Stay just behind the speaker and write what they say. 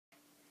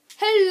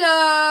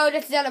Hello,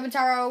 this is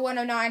Elementaro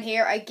 109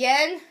 here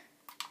again.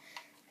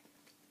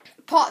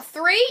 Part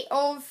 3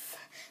 of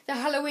the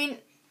Halloween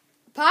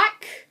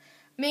pack.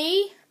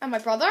 Me and my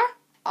brother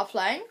are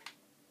playing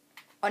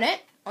on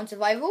it, on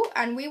survival,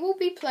 and we will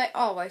be playing...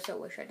 Oh, I so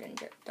wish I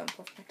didn't dump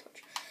off my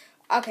torch.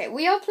 Okay,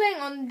 we are playing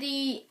on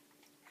the...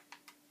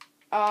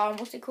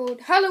 what's it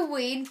called?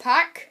 Halloween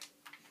pack.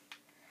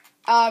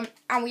 And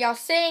we are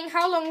seeing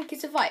how long we can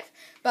survive.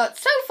 But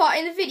so far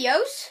in the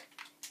videos...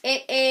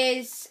 It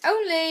is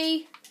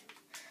only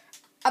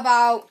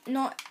about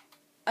not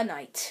a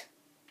night.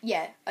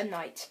 Yeah, a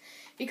night.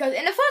 Because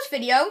in the first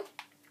video,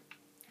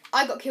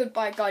 I got killed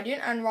by a guardian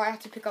and I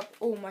had to pick up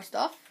all my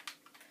stuff.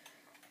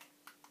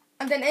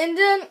 And then in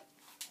the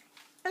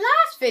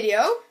last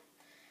video,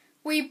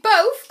 we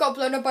both got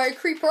blown up by a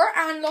creeper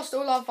and lost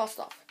all of our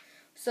stuff.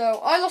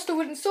 So I lost a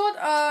wooden sword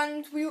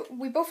and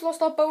we both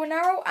lost our bow and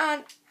arrow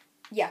and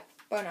yeah,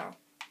 bow and arrow.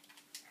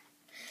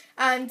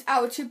 And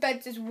our 2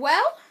 beds as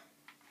well.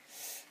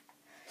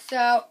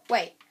 So,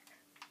 wait.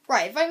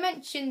 Right, if I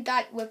mentioned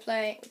that we're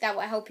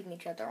helping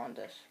each other on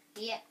this.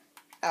 Yeah.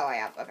 Oh, I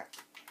have, okay.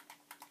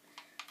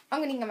 I'm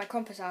gonna get my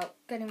compass out.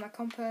 Getting my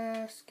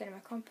compass.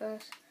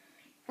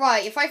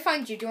 Right, if I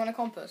find you, do you want a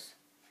compass?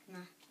 No,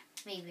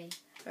 maybe.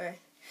 Okay.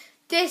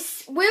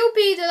 This will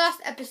be the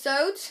last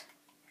episode.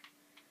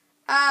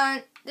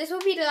 And this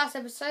will be the last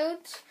episode.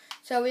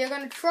 So we are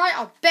gonna try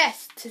our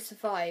best to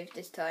survive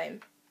this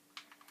time.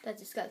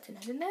 There's a skeleton,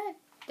 isn't there?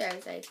 There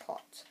is a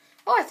pot.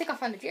 Oh, I think I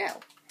found a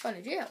jail.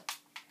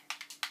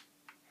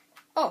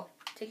 Oh,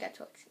 take that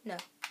torch. No,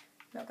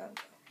 not going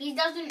to. He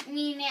doesn't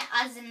mean it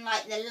as in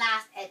like the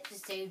last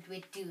episode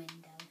we're doing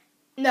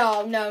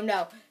though. No.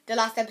 The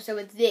last episode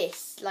was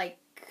this, like...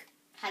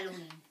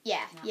 Halloween.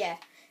 Yeah, no. Yeah.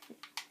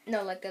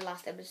 No, like the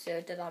last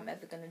episode that I'm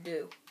ever going to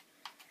do.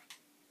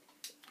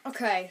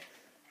 Okay.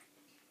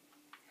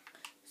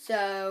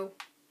 So,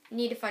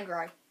 need to find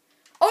Rye.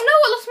 Oh no,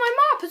 I lost my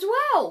map as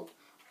well!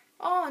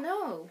 Oh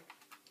no.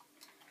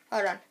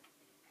 Hold on.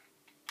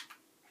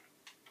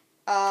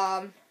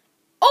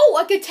 Oh,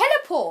 I can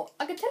teleport.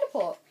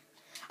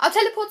 I'll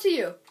teleport to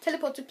you.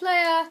 Teleport to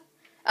player.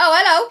 Oh,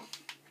 hello.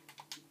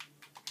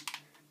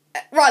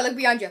 Right, look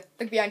behind you.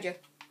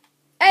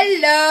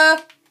 Hello.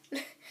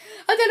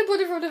 I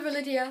teleported from the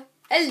village here.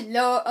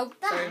 Hello. Oh,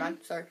 sorry, man.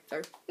 Sorry.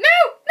 No.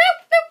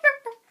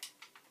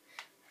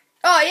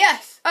 Oh,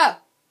 yes. Oh.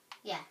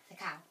 Yeah, the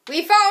cow.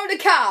 We found a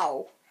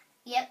cow.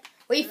 Yep.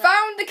 We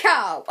found the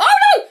cow. Oh,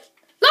 no.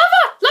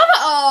 Lava.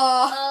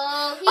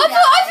 Oh. I thought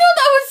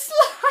that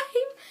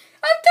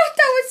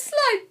was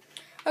slime.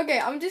 Okay,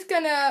 I'm just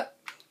gonna,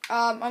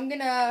 I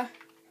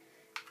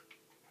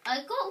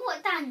got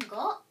what Dan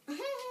got.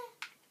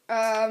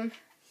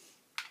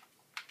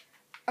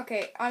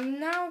 Okay, I'm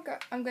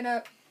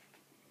gonna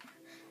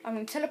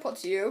teleport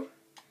to you.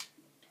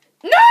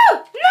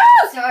 No!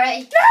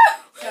 Sorry. No!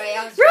 Sorry,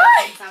 I was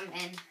writing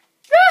something.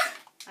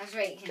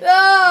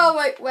 Oh,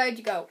 wait, where'd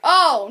you go?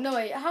 Oh, no,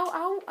 wait, how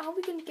are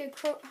we gonna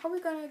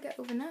get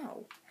over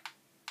now?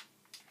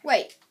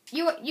 Wait,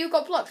 you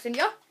got blocks, didn't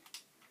you?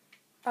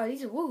 Oh,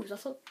 these are wolves.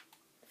 For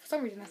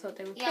some reason I thought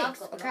they were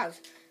pigs or cows.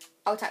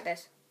 I'll attack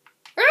this.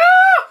 No!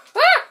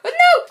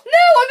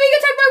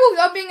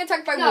 I'm being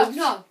attacked by wolves.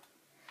 No.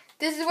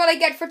 This is what I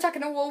get for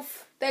attacking a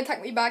wolf. They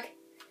attack me back.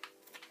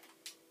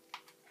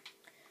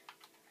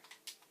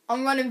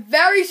 I'm running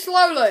very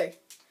slowly.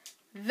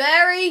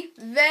 Very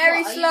slowly. Are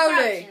you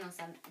crouching or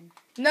something?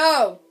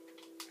 No.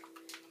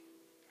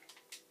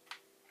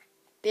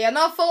 They are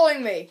not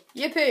following me.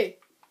 Yippee.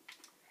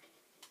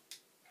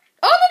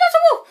 Oh, no, that's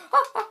a wolf.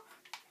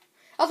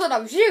 I thought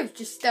that was you,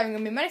 just staring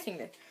at me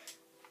menacingly.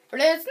 But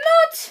it's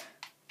not.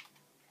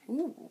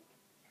 Ooh.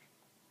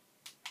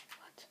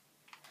 What?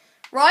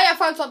 Right, I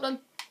found something.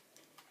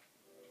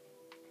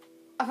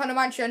 I found a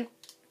mansion.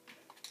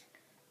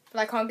 But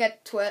I can't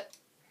get to it.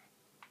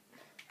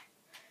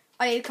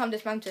 I need to climb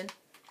this mountain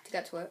to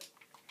get to it.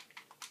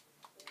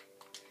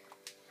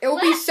 It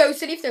would be so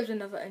silly if there was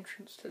another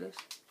entrance to this.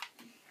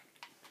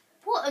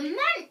 What, a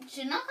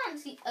mansion? I can't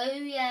see. Oh,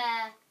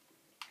 yeah.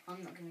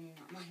 I'm not going in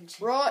that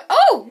mansion. Right.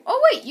 Oh,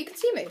 wait, you can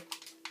see me.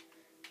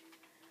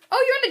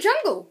 Oh, you're in the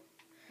jungle.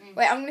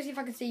 Wait, I'm going to see if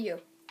I can see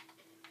you.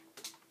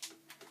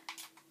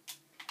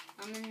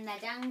 I'm in the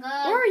jungle.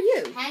 Where are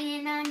you?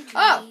 Hanging on trees.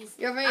 Oh,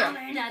 you're over here. I'm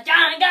in the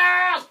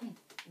jungle.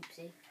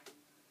 Oopsie.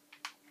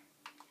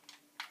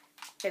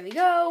 There we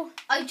go.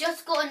 I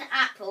just got an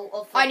apple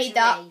off I need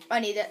that. I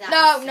need it.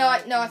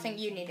 No, I think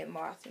you need it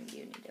more.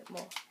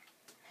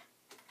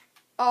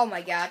 Oh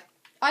my god.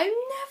 I'm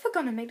never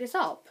going to make this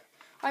up.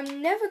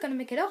 I'm never going to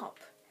make it up.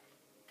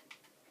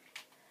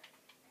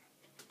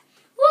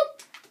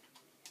 Whoop.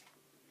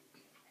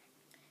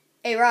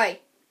 Hey,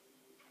 Rye.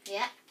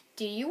 Yeah?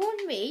 Do you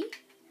want me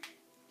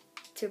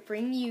to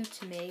bring you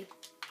to me?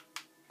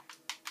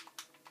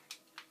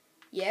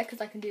 Yeah,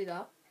 because I can do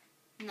that.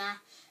 Nah.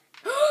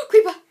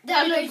 Creeper! There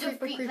are loads of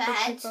creeper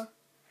heads.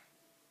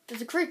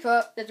 There's a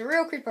creeper. There's a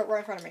real creeper right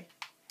in front of me.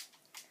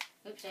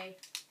 Oopsie.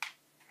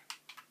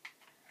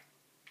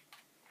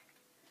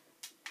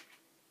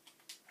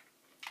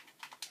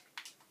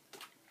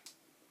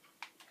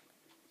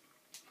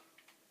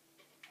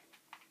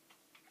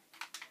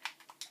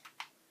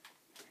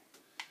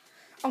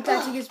 I'm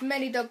collecting as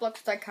many dirt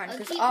blocks as I can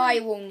because I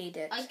will need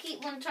it. I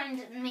keep on trying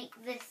to make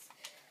this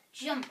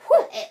jump,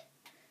 Whew. but it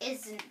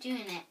isn't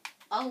doing it.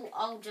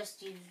 I'll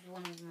just use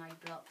one of my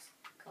blocks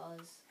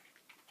because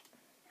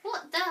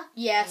what the?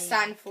 Yeah, Oh,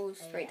 sand falls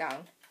straight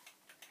down.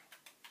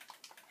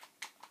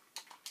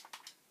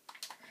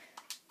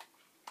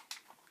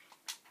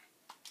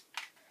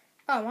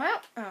 Oh, am I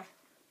up? Oh.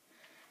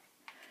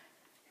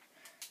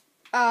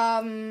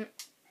 I wonder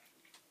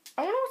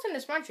what's in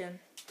this mansion.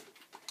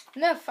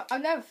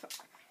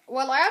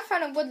 Well, I have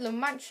found a woodland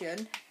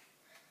mansion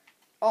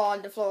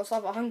on the floor of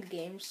Lava Hunger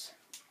Games.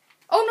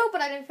 Oh no,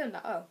 but I didn't film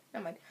that. Oh,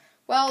 never mind.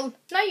 Well,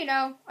 now you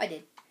know, I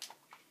did.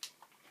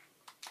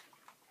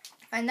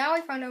 And now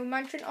I found a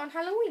mansion on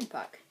Halloween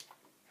Pack.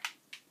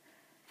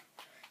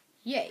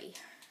 Yay.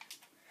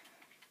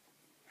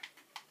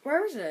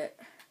 Where is it?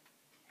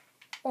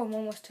 Oh, I'm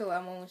almost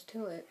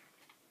to it.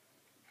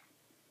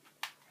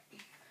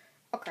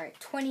 Okay,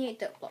 28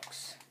 dirt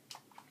blocks.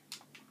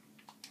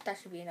 That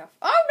should be enough.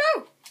 Oh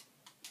no!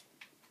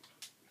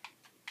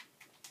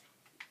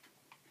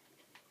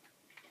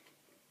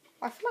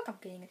 I feel like I'm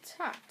getting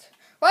attacked.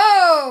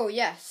 Whoa!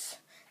 Yes.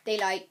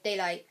 Daylight.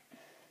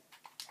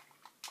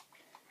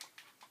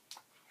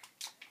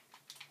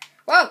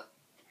 Whoa!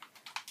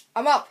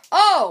 I'm up.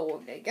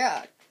 Oh my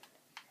god.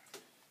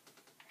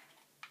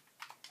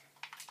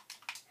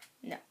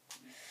 No.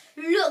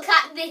 Look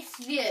at this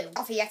view.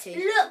 Off a Yeti.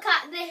 Look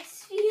at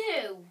this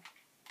view.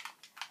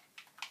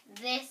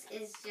 This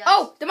is just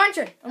Oh, the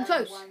mansion. I'm a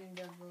close.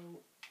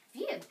 wonderful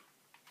view.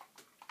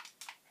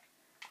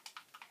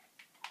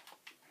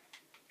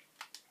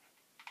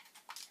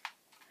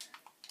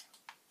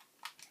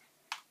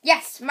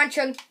 Yes,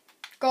 mansion.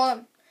 Go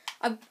on.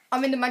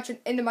 I'm in the mansion.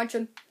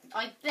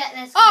 I bet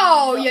there's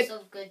Oh, lots yeah,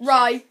 of good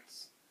right.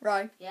 chests.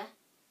 Right. Yeah.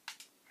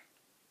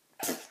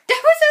 There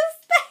was a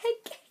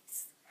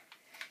staircase.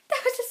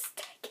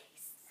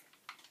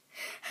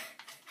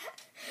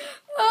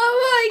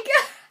 Oh my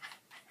god.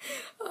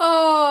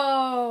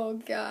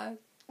 Oh god.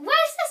 Where's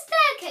the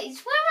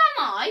staircase? Where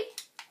am I?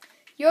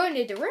 You're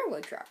near the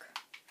railway track.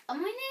 Am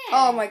I near?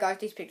 Oh my gosh,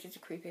 these pictures are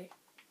creepy.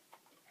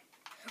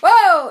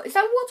 Whoa! Is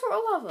that water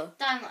or lava?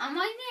 Damn, am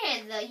I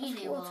near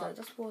the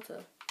That's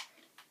water.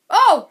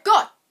 Oh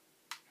god!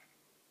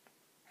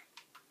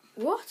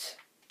 What?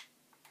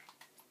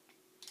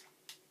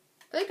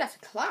 I think that's a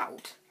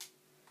cloud.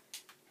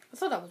 I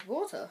thought that was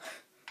water.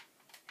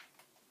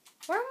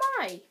 Where am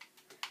I?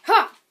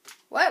 Ha!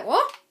 Wait,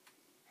 what?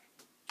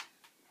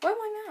 Where am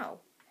I now?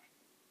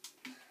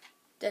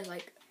 There's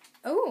like,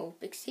 oh,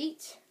 big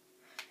seat.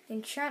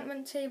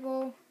 Enchantment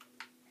table.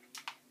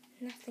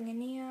 Nothing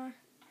in here.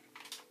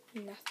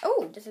 Nothing.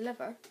 Oh, there's a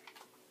lever.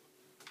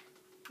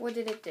 What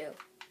did it do?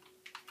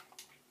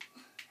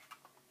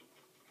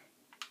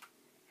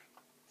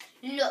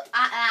 Look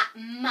at that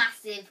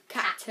massive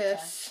cactus.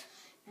 Cactus.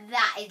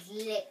 That is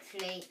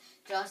literally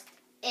just,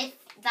 if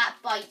that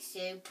bites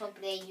you,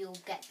 probably you'll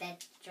get dead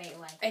straight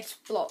away. It's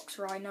blocks,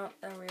 right? Not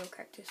a real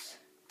cactus.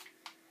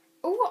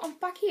 Oh, what? I'm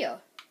back here.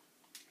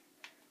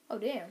 Oh,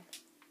 damn.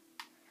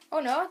 Oh,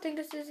 no, I think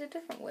this is a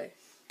different way.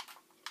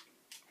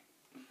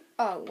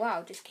 Oh,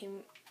 wow, just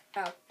came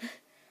out.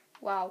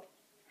 Wow.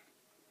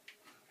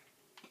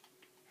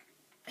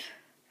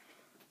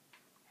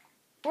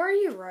 Where are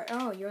you, right?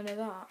 Oh, you're under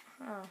that.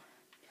 Oh.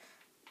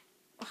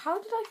 How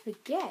did I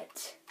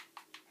forget?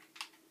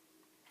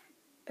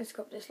 Let's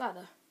go up this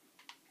ladder.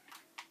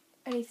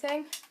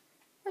 Anything?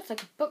 That's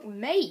like a book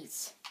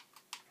maze.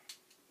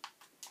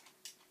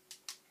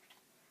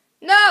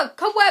 No!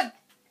 Cobweb!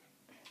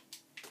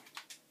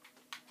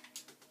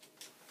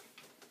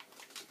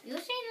 You're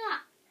seeing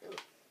that?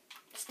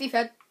 Steve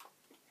head.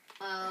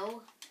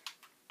 Oh.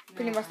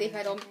 Putting my Steve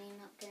head on. definitely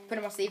not going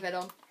Putting my Steve head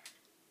on.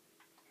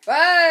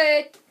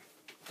 Wait!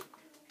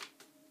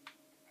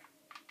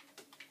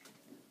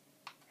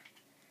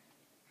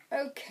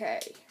 Okay.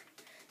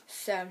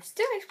 So I'm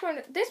still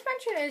exploring. This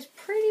mansion is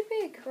pretty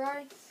big,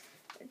 right?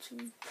 It's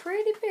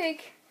pretty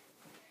big.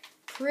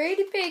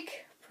 Pretty big.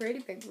 Pretty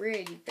big.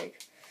 Really big.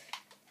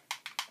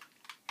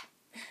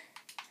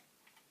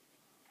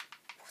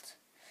 What?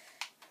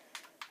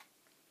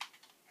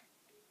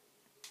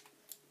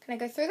 Can I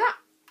go through that?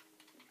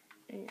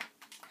 No.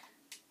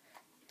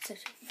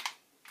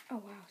 Oh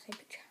wow, same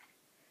picture.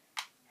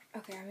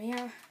 Okay, I'm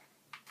here.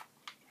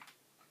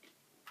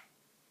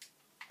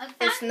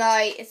 It's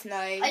night. It's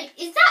night.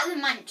 Is that the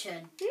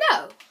mansion?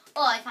 No.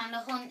 Oh, I found a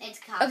haunted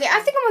castle. Okay, I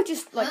think I might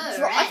just like.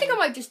 I think I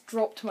Hooray. might just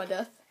drop to my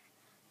death.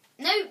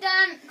 No,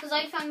 Dan, because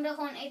I found a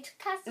haunted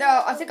castle.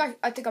 No, I think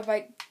I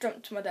might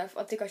jump to my death.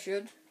 I think I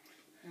should.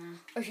 No.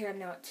 Or should I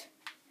not?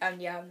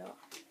 Yeah, I'm not.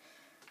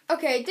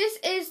 Okay, this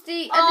is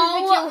the end Oh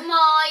of the video.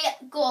 my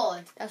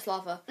god. That's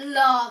lava.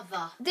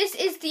 Lava. This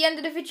is the end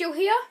of the video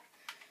here.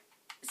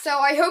 So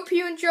I hope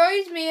you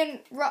enjoyed me and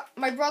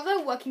my brother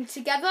working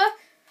together.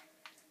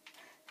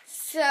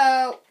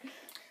 So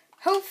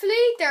hopefully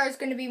there is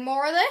going to be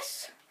more of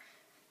this.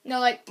 No,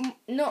 like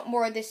not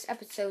more of this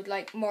episode,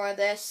 like more of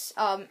this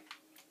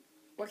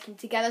working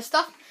together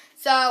stuff.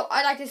 So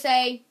I'd like to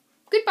say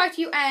goodbye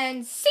to you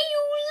and see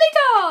you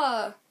later.